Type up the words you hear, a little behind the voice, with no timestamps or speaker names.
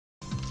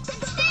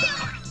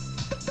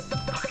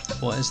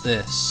What is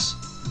this?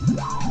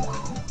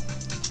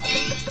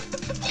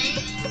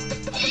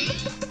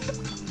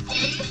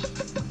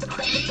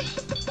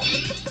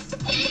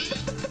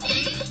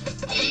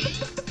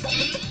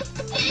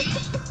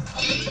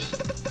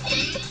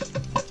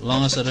 As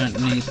long as I don't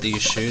need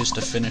these shoes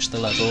to finish the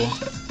level,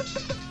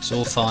 it's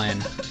all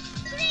fine.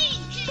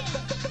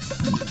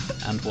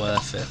 And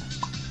worth it.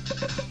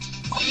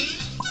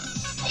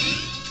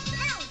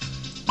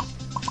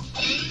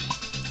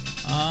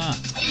 Ah.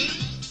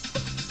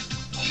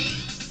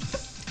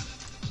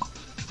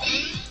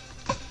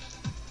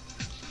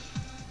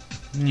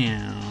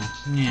 Meow,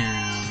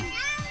 meow.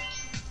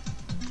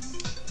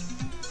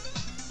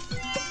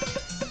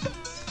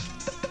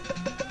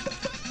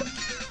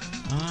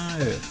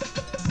 Oh.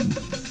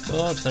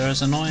 God, they're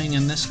as annoying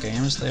in this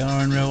game as they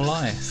are in real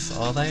life,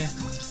 are they?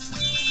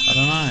 I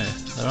don't know.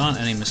 There aren't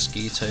any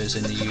mosquitoes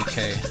in the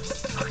UK.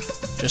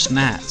 Just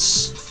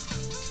gnats.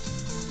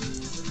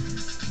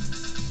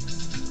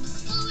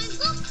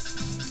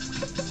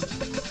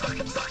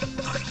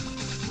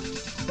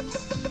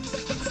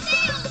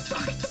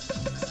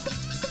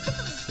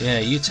 Yeah,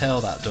 you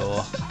tell that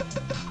door.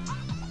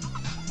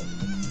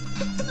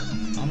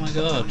 Oh my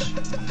god.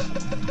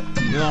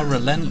 You are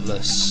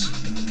relentless.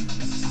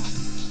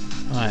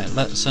 Right,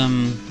 let's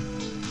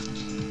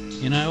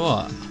you know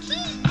what?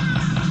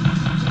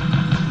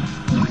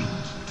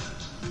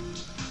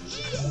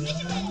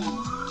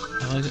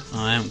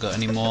 I haven't got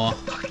any more.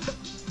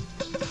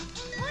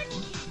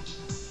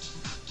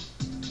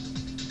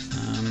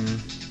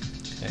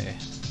 Okay.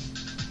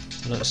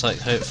 Looks like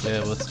hopefully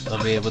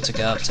I'll be able to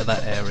get up to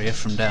that area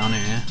from down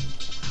here.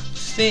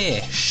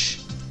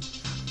 Fish!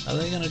 Are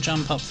they going to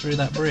jump up through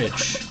that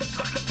bridge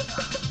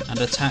and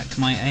attack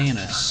my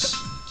anus?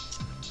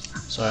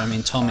 Sorry, I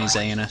mean Tommy's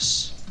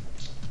anus.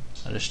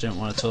 I just didn't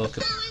want to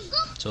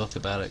talk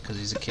about it because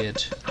he's a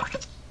kid.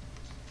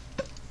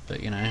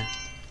 But you know,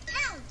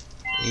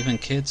 even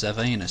kids have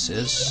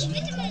anuses.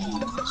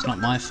 It's not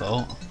my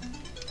fault.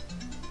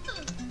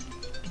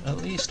 At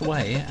least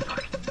wait.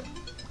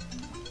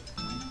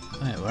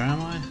 Wait, where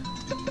am I?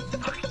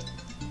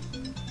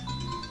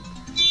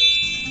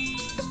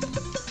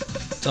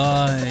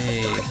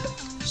 Die!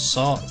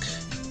 Sock!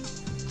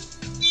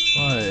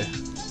 Whoa.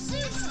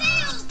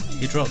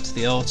 You dropped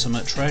the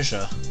ultimate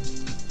treasure.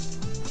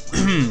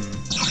 I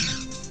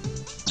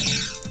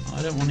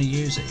don't want to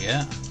use it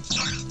yet,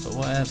 but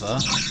whatever.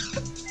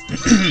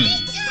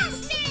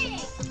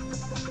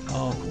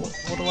 Oh,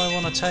 what do I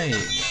want to take?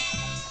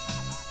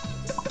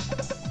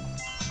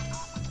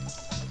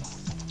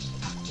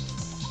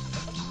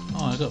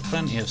 Oh, I've got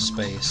plenty of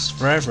space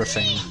for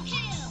everything.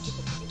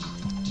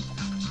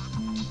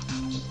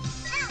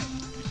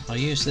 I'll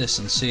use this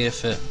and see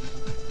if it...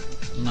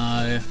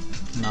 No,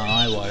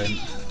 I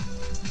won't.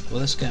 Will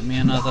this get me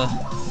another?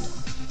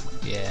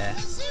 Yeah.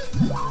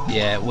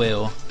 Yeah, it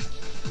will.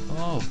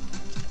 Oh.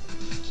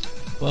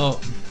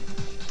 Well,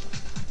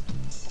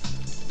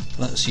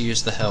 let's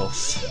use the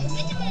health.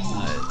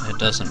 No, it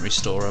doesn't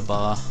restore a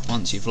bar.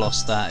 Once you've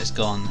lost that, it's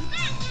gone.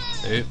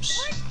 Oops.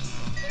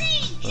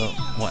 Well,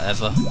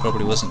 whatever.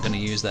 Probably wasn't going to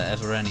use that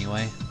ever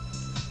anyway.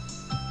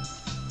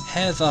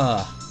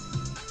 Heather!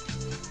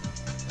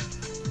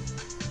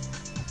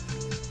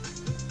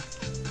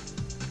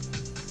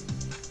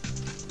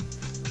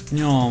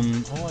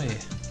 Nyom! Oi!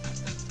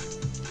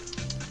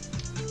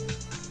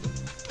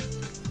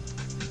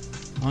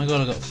 Oh my god,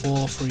 I got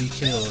 4 free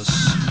kills.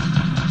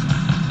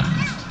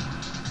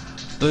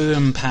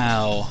 Boom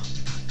pow!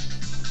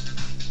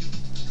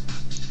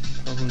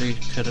 Probably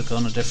could have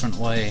gone a different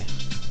way,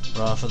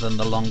 rather than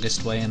the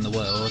longest way in the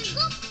world.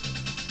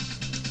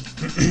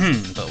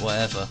 But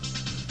whatever.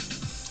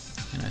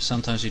 You know,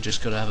 sometimes you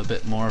just gotta have a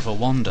bit more of a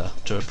wander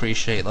to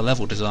appreciate the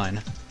level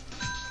design.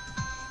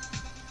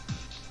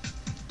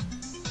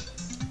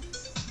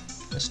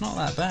 It's not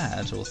that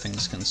bad, all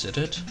things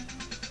considered.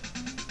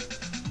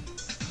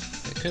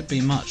 It could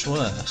be much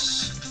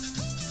worse.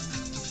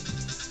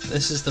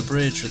 This is the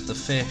bridge with the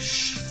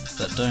fish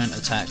that don't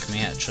attack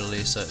me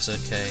actually, so it's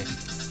okay.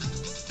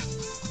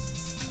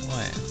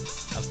 Wait,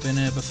 I've been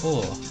here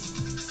before.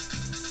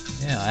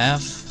 Yeah, I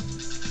have.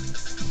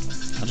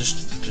 I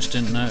just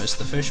didn't notice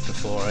the fish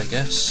before, I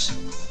guess.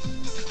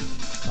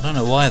 I don't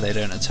know why they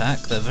don't attack,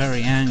 they're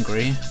very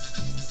angry.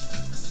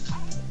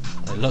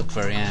 They look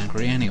very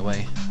angry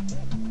anyway.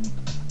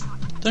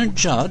 Don't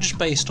judge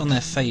based on their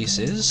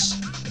faces.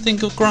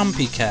 Think of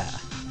Grumpy Cat.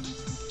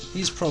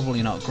 He's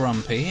probably not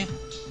grumpy.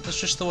 That's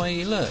just the way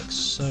he looks.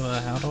 So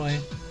how do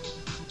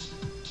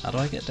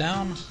I get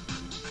down?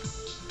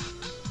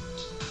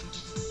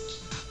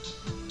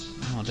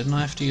 Oh, didn't I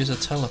have to use a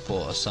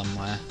teleporter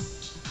somewhere?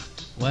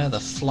 Where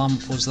the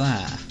flump was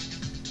that?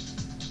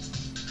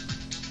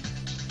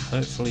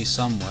 Hopefully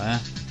somewhere.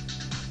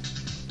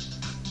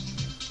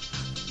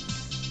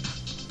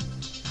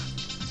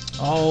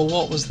 Oh,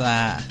 what was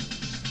that?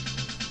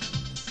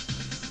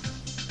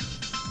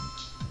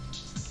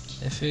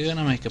 If you're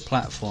gonna make a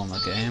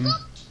platformer game,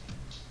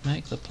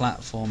 make the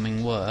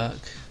platforming work,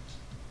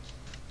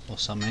 or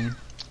something.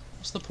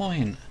 What's the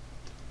point?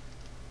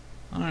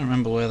 I don't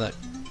remember where that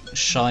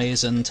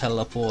Shizen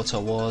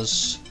teleporter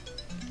was,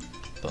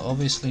 but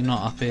obviously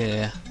not up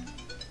here.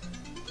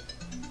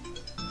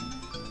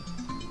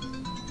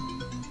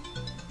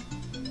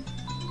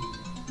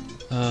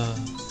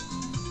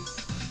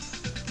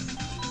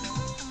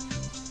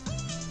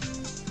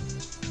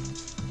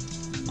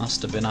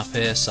 Must have been up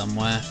here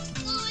somewhere.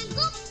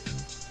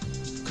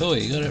 Cool,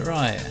 you got it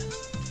right.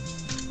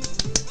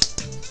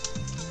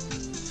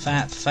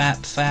 Fap,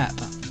 fap,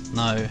 fap.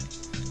 No.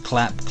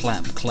 Clap,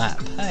 clap,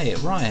 clap. Hey,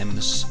 it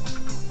rhymes.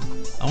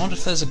 I wonder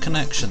if there's a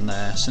connection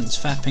there, since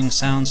fapping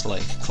sounds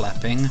like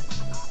clapping.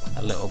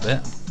 A little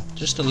bit.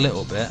 Just a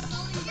little bit.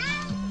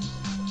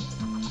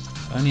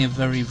 Only a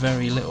very,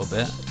 very little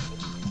bit.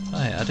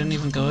 Hey, I didn't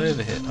even go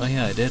over here. Oh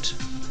yeah, I did.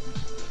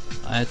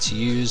 I had to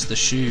use the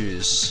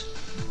shoes.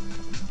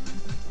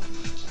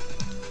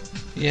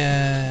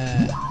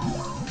 Yeah.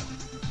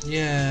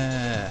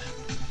 Yeah.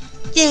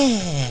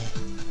 Yeah.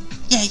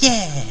 Yeah,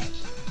 yeah.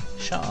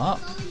 Shut up.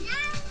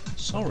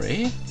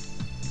 Sorry.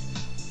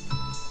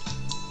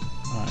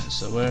 Right,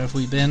 so where have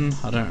we been?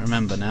 I don't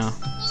remember now.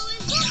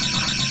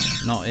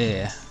 Not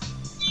here.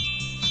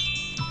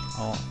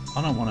 Oh,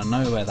 I don't want to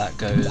know where that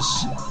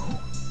goes.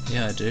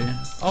 Yeah, I do.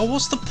 Oh,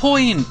 what's the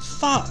point?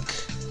 Fuck!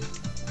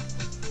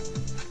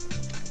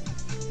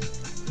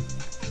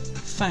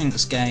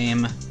 Thanks,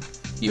 game.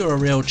 You're a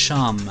real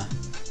chum.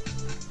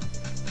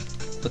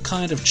 The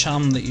kind of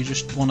chum that you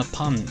just want to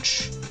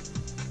punch.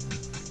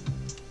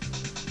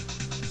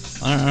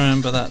 I don't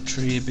remember that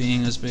tree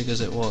being as big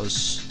as it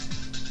was.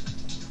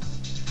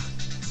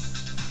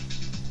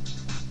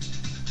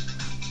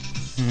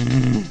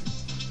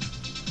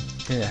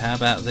 Here, how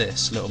about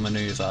this little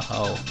manoeuvre?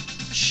 Oh,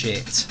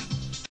 shit.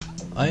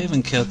 I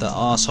even killed that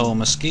arsehole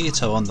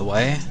mosquito on the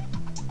way.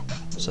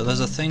 So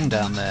there's a thing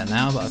down there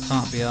now, but I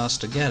can't be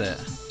asked to get it.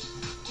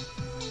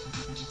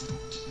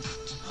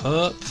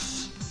 Hup.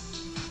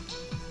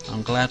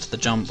 I'm glad the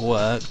jump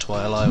worked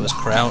while I was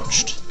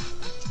crouched.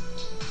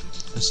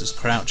 Because this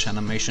crouch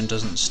animation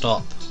doesn't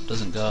stop,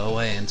 doesn't go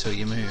away until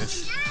you move.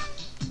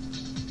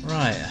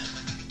 Right,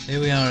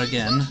 here we are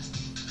again.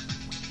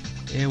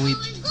 Here we...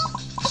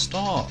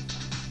 Stop!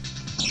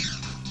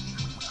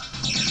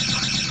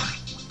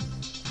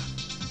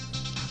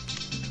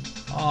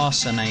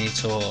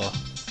 Arsenator!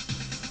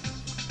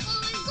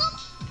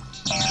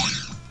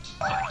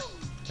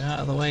 Get out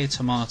of the way,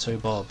 Tomato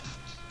Bob.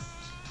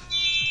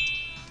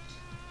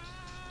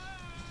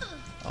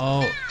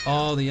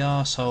 Oh, the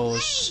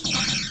arseholes.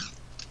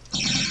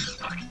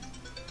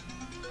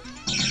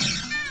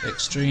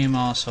 Extreme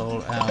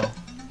arsehole, ow.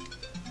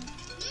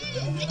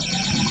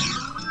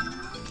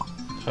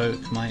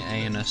 Poke my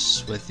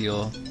anus with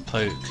your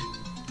poke.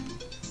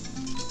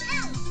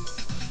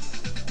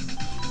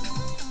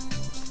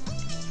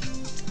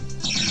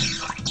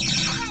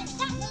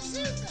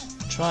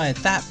 Try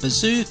that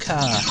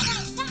bazooka!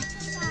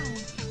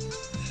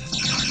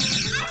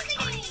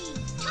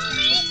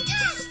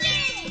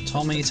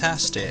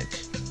 Tommy-tastic.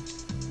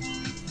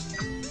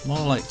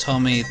 More like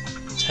Tommy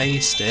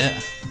taste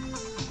it.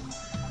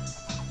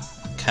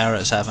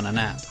 Carrot's having a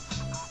nap.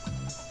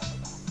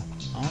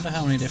 I wonder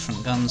how many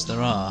different guns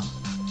there are.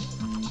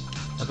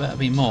 There better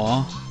be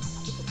more.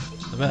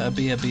 There better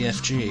be a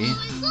BFG.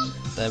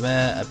 There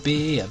better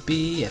be a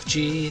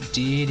BFG.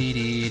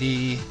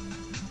 D.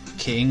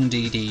 King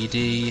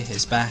DDD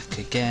is back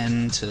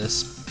again to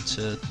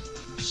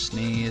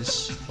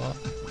sneeze. What?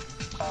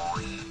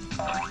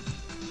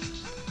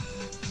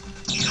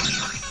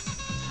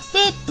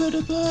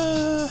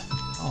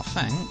 Oh,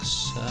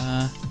 thanks.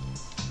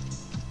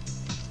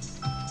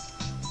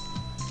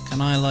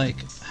 Can I, like,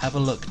 have a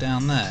look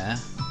down there?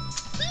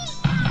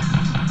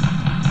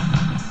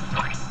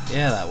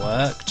 Yeah, that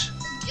worked.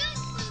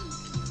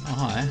 Oh,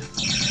 hi.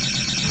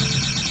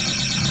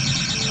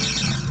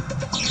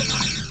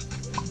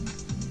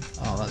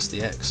 Oh, that's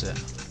the exit.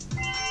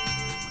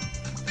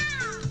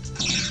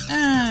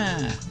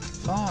 Ah!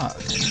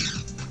 Fuck.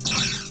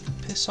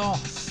 Piss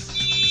off.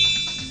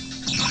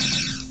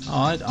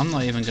 Oh, I'm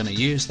not even going to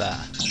use that.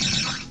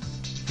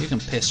 You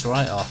can piss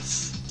right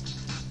off.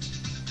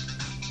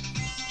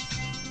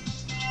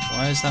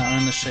 Why is that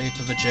in the shape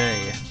of a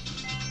J?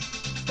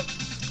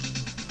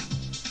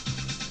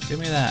 Give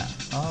me that.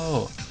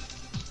 Oh.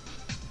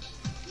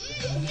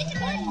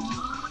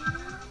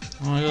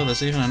 Oh my god,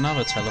 there's even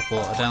another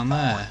teleporter down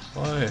there.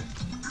 Whoa.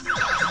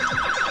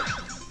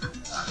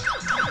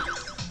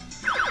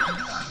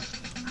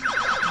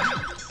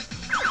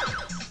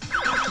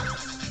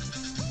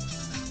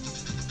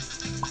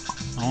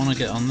 I want to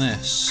get on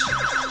this.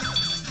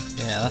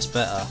 Yeah, that's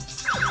better.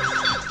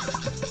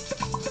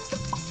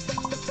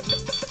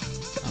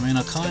 I mean,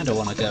 I kind of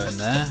want to go in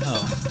there.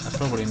 Oh, I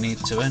probably need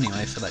to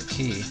anyway for that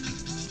key.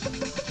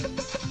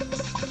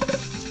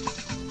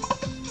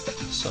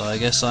 So I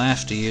guess I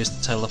have to use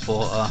the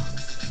teleporter.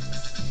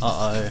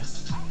 Uh-oh.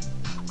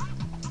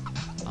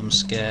 I'm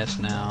scared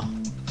now.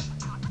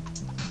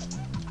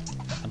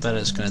 I bet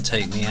it's going to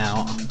take me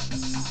out.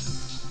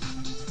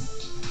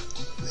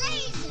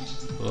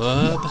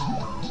 Whoop.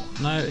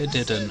 No, it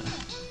didn't.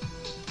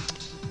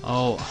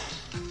 Oh,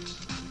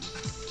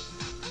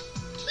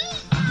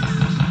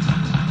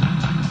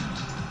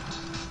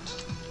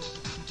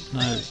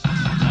 No,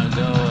 no,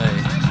 go away.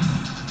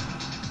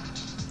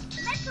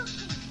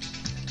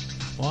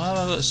 Why have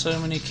I got so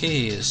many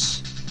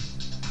keys?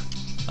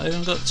 I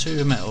even got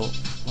 2 metal.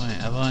 Wait,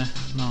 have I?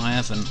 No, I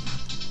haven't.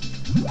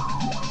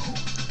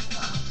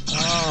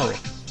 Oh!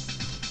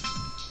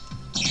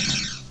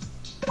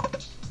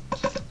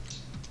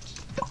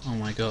 Oh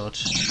my god.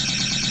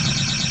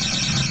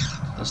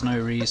 There's no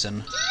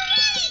reason.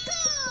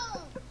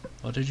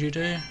 What did you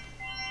do?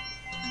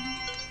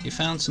 You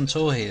found some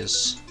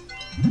toys.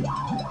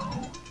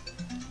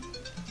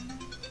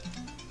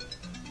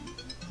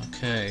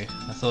 Okay,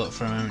 I thought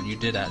for a moment you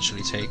did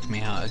actually take me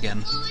out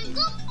again.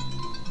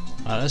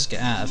 Right, let's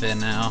get out of here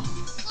now.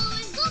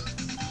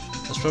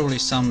 There's probably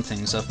some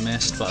things I've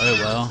missed, but oh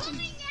well.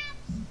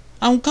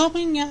 I'm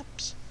coming,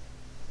 yaps!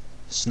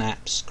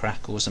 Snaps,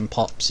 crackles and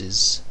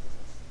popses.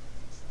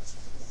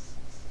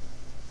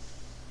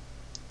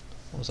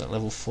 What was that,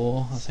 level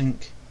 4, I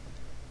think?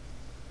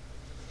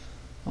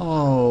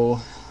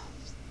 Oh.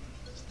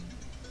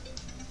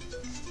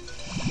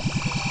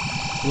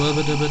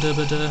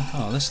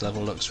 Oh, this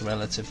level looks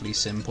relatively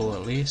simple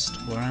at least.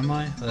 Where am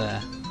I?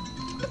 There.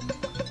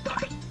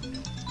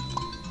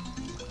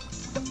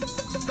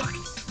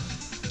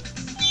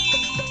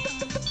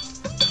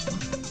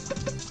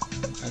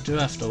 I do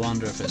have to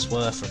wonder if it's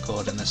worth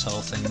recording this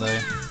whole thing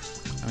though.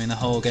 I mean, the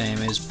whole game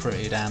is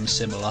pretty damn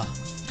similar.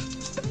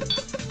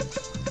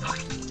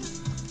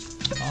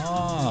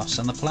 Ah,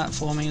 so the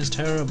platforming is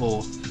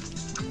terrible.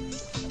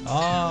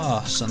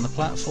 Ah, so the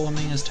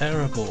platforming is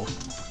terrible.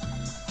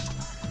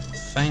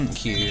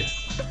 Thank you.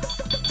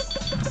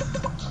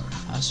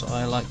 That's what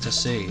I like to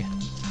see.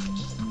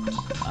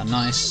 A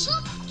nice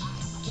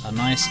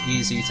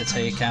easy to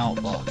take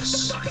out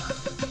box.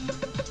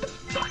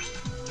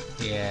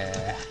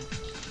 Yeah.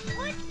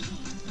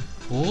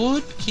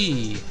 Wood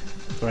key.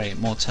 Great,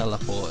 more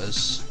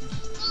teleporters.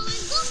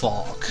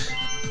 Fuck.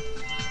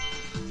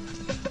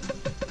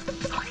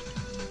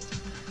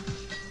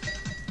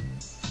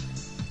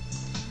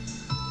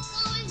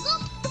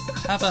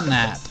 Have a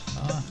nap.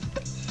 Oh.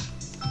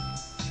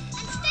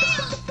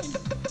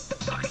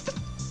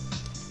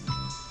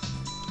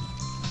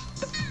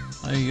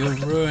 Oh, you're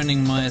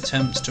ruining my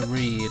attempts to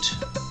read.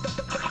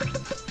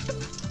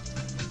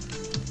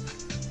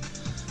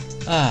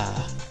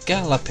 Ah,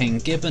 galloping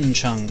gibbon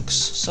chunks.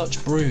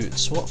 Such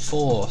brutes, what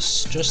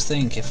force. Just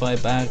think if I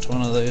bagged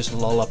one of those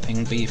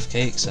lolloping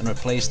beefcakes and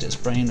replaced its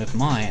brain with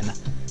mine.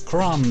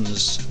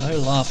 Crumbs! No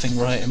laughing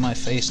right in my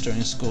face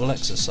during school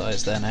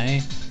exercise then,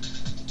 eh?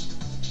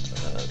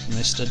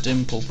 Mr.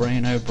 Dimple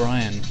Brain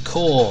O'Brien.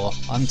 Core!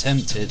 I'm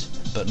tempted,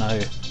 but no,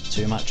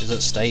 too much is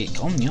at stake.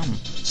 Oh, yum,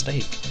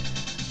 steak.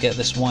 Get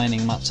this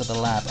whining mutt to the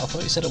lab. I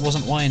thought you said it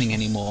wasn't whining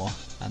anymore.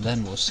 And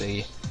then we'll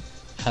see.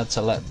 Had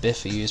to let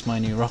Biffy use my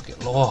new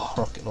rocket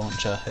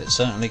launcher. It's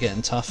certainly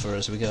getting tougher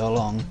as we go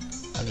along.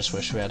 I just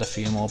wish we had a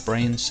few more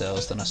brain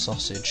cells than a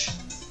sausage.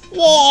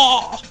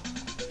 Whoa!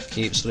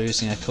 Keeps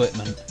losing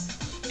equipment.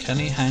 Can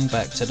he hang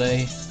back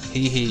today?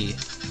 Hee hee.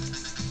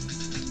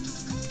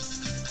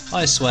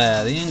 I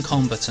swear, the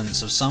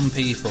incompetence of some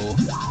people.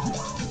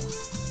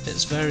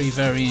 It's very,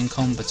 very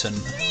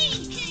incompetent.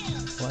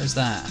 What is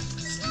that?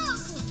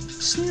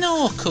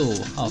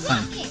 Snorkel! Oh,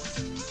 thank you.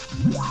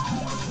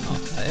 Oh,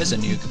 that is a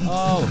new...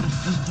 Oh!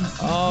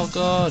 Oh,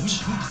 God!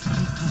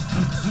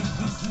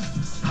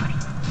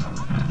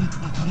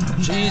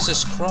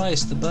 Jesus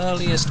Christ, the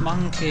burliest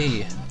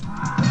monkey!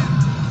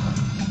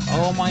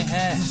 Oh, my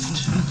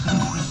heft!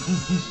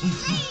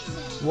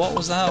 What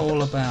was that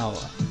all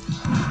about?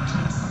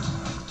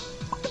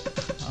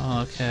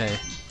 Oh, okay.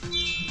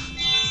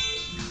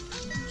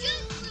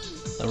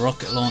 The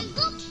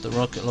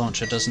rocket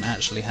launcher doesn't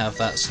actually have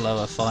that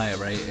slower fire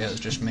rate. It was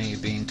just me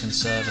being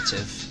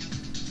conservative,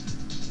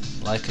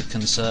 like a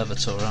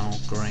conservator. Oh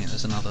great!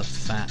 There's another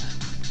fat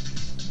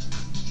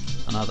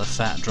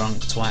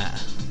drunk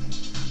twat.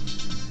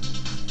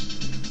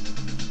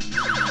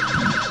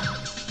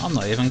 I'm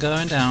not even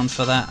going down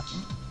for that.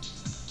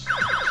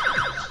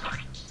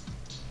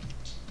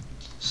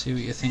 See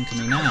what you think of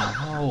me now.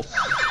 Oh.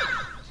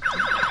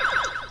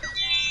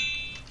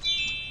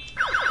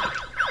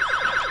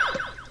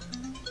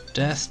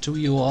 Death to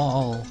you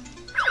all.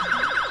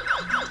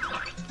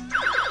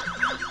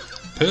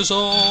 Piss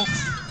off!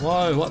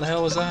 Whoa, what the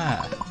hell was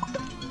that?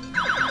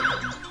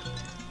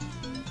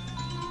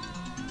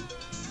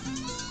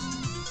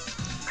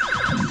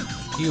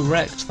 You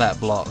wrecked that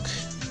block.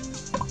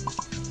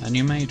 And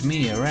you made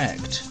me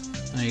erect.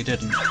 No, you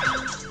didn't.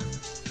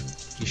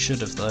 You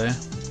should have, though.